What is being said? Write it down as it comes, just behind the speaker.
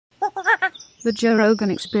The Joe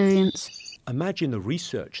Rogan Experience. Imagine the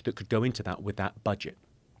research that could go into that with that budget.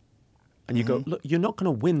 And you go, look, you're not going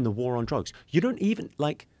to win the war on drugs. You don't even,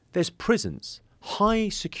 like, there's prisons, high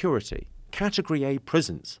security, category A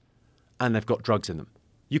prisons, and they've got drugs in them.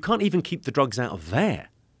 You can't even keep the drugs out of there.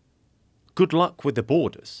 Good luck with the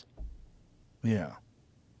borders. Yeah.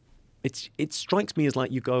 It strikes me as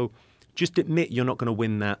like you go, just admit you're not going to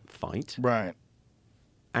win that fight. Right.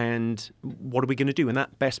 And what are we going to do? And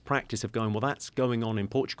that best practice of going, well, that's going on in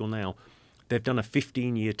Portugal now. They've done a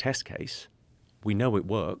 15-year test case. We know it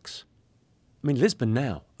works. I mean, Lisbon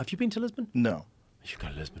now. Have you been to Lisbon? No. You should go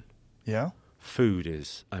to Lisbon. Yeah? Food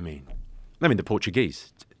is, I mean, the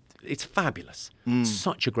Portuguese. It's fabulous.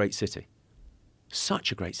 Such a great city.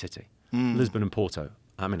 Such a great city. Lisbon and Porto.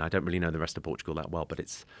 I mean, I don't really know the rest of Portugal that well, but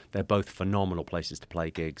they're both phenomenal places to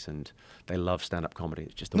play gigs, and they love stand-up comedy.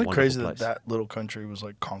 It's just a wonderful crazy place. that little country was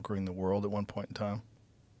like conquering the world at one point in time.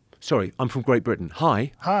 Sorry, I'm from Great Britain.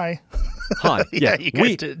 Hi. Hi. Hi. Yeah, you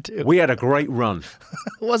guys did too. We had a great run.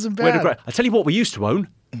 It wasn't We had bad. I tell you what we used to own.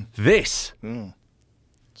 This.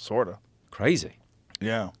 Sort of. Crazy.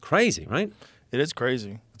 Yeah. Crazy, right? It is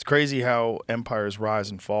crazy. It's crazy how empires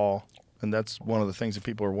rise and fall. And that's one of the things that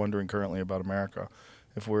people are wondering currently about America.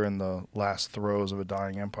 If we're in the last throes of a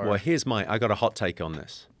dying empire. Well, I got a hot take on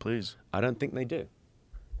this. Please. I don't think they do.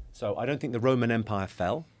 So I don't think the Roman Empire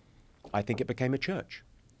fell. I think it became a church.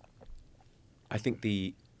 I think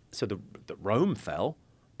the Rome fell,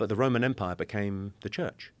 but the Roman Empire became the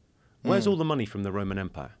church. Where's all the money from the Roman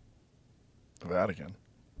Empire? The Vatican.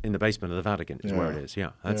 In the basement of the Vatican is where it is.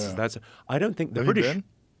 Yeah, that's. I don't think the Have you British, been?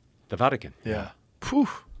 the Vatican. Yeah. Phew.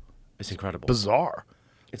 It's incredible. Bizarre.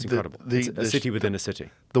 It's incredible. It's a city within a city.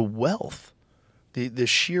 The wealth, the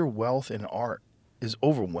sheer wealth in art is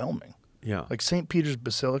overwhelming. Yeah. Like St. Peter's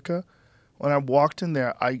Basilica, when I walked in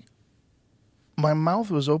there, my mouth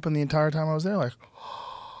was open the entire time I was there. Like,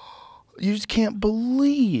 you just can't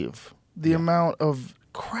believe the amount of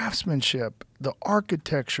craftsmanship, the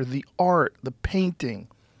architecture, the art, the painting.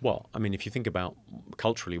 Well, I mean, if you think about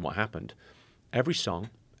culturally what happened, every song,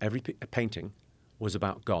 every painting was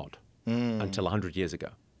about God until 100 years ago.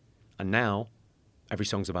 And now every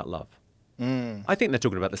song's about love. I think they're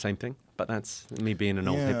talking about the same thing, but that's me being an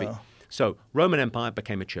old hippie. So Roman Empire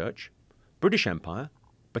became a church. British Empire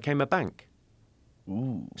became a bank.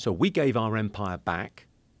 Ooh. So we gave our empire back.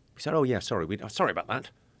 We said, oh, yeah, sorry. Sorry about that.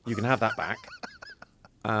 You can have that back.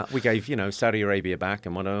 We gave, Saudi Arabia back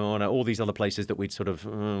and all these other places that we'd sort of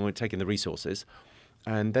we'd taken the resources.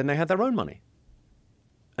 And then they had their own money.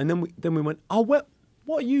 And then we went, oh, well,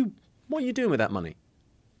 what are you doing with that money?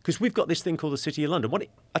 Because we've got this thing called the City of London.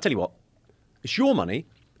 I tell you what, it's your money,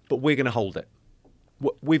 but we're going to hold it.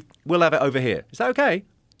 We'll have it over here. Is that okay?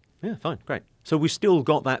 Yeah, fine, great. So we've still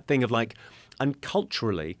got that thing of like, and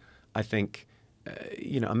culturally, I think,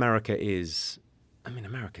 America's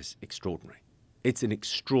extraordinary. It's an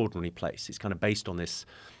extraordinary place. It's kind of based on this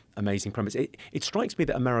amazing premise. It strikes me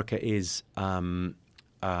that America is,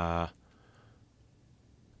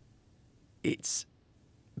 it's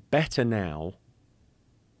better now,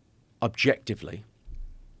 objectively,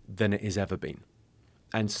 than it has ever been,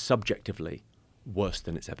 and subjectively, worse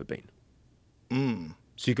than it's ever been.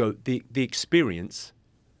 So you go, the experience,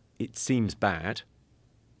 it seems bad,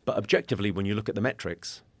 but objectively, when you look at the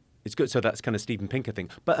metrics, it's good. So that's kind of Steven Pinker thing.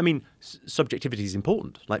 But I mean, subjectivity is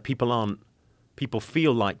important. Like people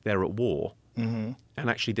feel like they're at war, and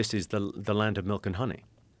actually this is the land of milk and honey.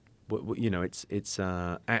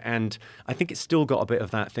 And I think it's still got a bit of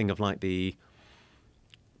that thing of like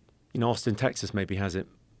Austin, Texas maybe has it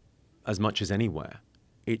as much as anywhere.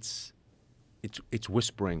 It's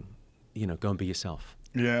whispering, go and be yourself.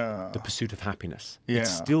 Yeah. The pursuit of happiness. Yeah.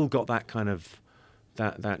 It's still got that kind of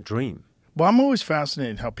that dream. Well, I'm always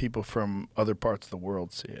fascinated how people from other parts of the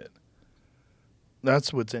world see it.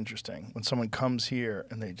 That's what's interesting. When someone comes here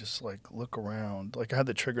and they just like look around. Like I had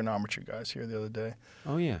the trigonometry guys here the other day.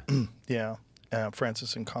 Oh yeah. Yeah.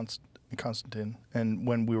 Francis and Constantine. And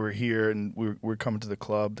when we were here and we were coming to the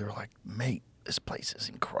club, they were like, mate, this place is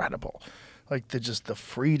incredible. Like the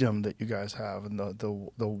freedom that you guys have and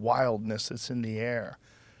the wildness that's in the air.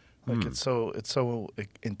 Like it's so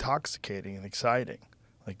intoxicating and exciting.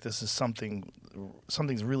 Like this is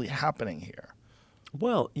something's really happening here.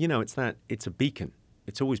 Well, it's a beacon.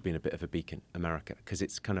 It's always been a bit of a beacon, America, because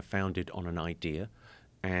it's kind of founded on an idea,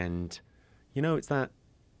 and the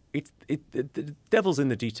devil's in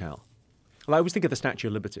the detail. Well, I always think of the Statue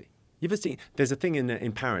of Liberty. You ever seen? There's a thing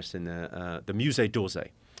in Paris in the Musée d'Orsay.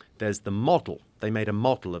 There's the model. They made a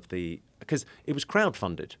model of because it was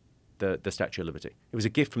crowdfunded, the Statue of Liberty. It was a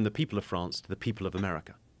gift from the people of France to the people of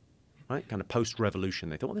America. right? Kind of post-revolution.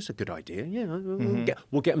 They thought, well, this is a good idea. Yeah,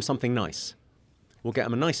 we'll get them something nice. We'll get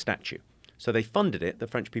them a nice statue. So they funded it. The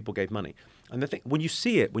French people gave money. And the thing, when you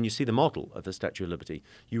see the model of the Statue of Liberty,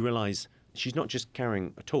 you realize she's not just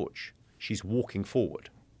carrying a torch. She's walking forward.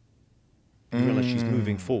 You realize she's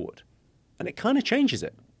moving forward. And it kind of changes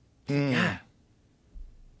it. Yeah.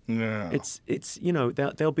 Yeah. It's you know,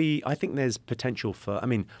 there'll be, I think there's potential for, I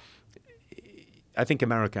mean, I think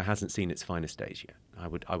America hasn't seen its finest days yet. I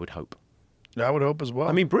would hope. I would hope as well.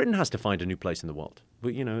 I mean, Britain has to find a new place in the world.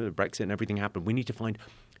 But, you know, Brexit and everything happened. We need to find,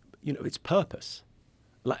 you know, its purpose.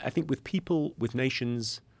 Like, I think with people, with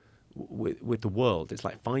nations, with the world, it's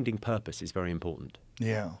like finding purpose is very important.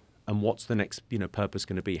 Yeah. And what's the next, you know, purpose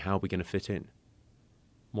going to be? How are we going to fit in?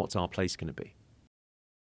 What's our place going to be?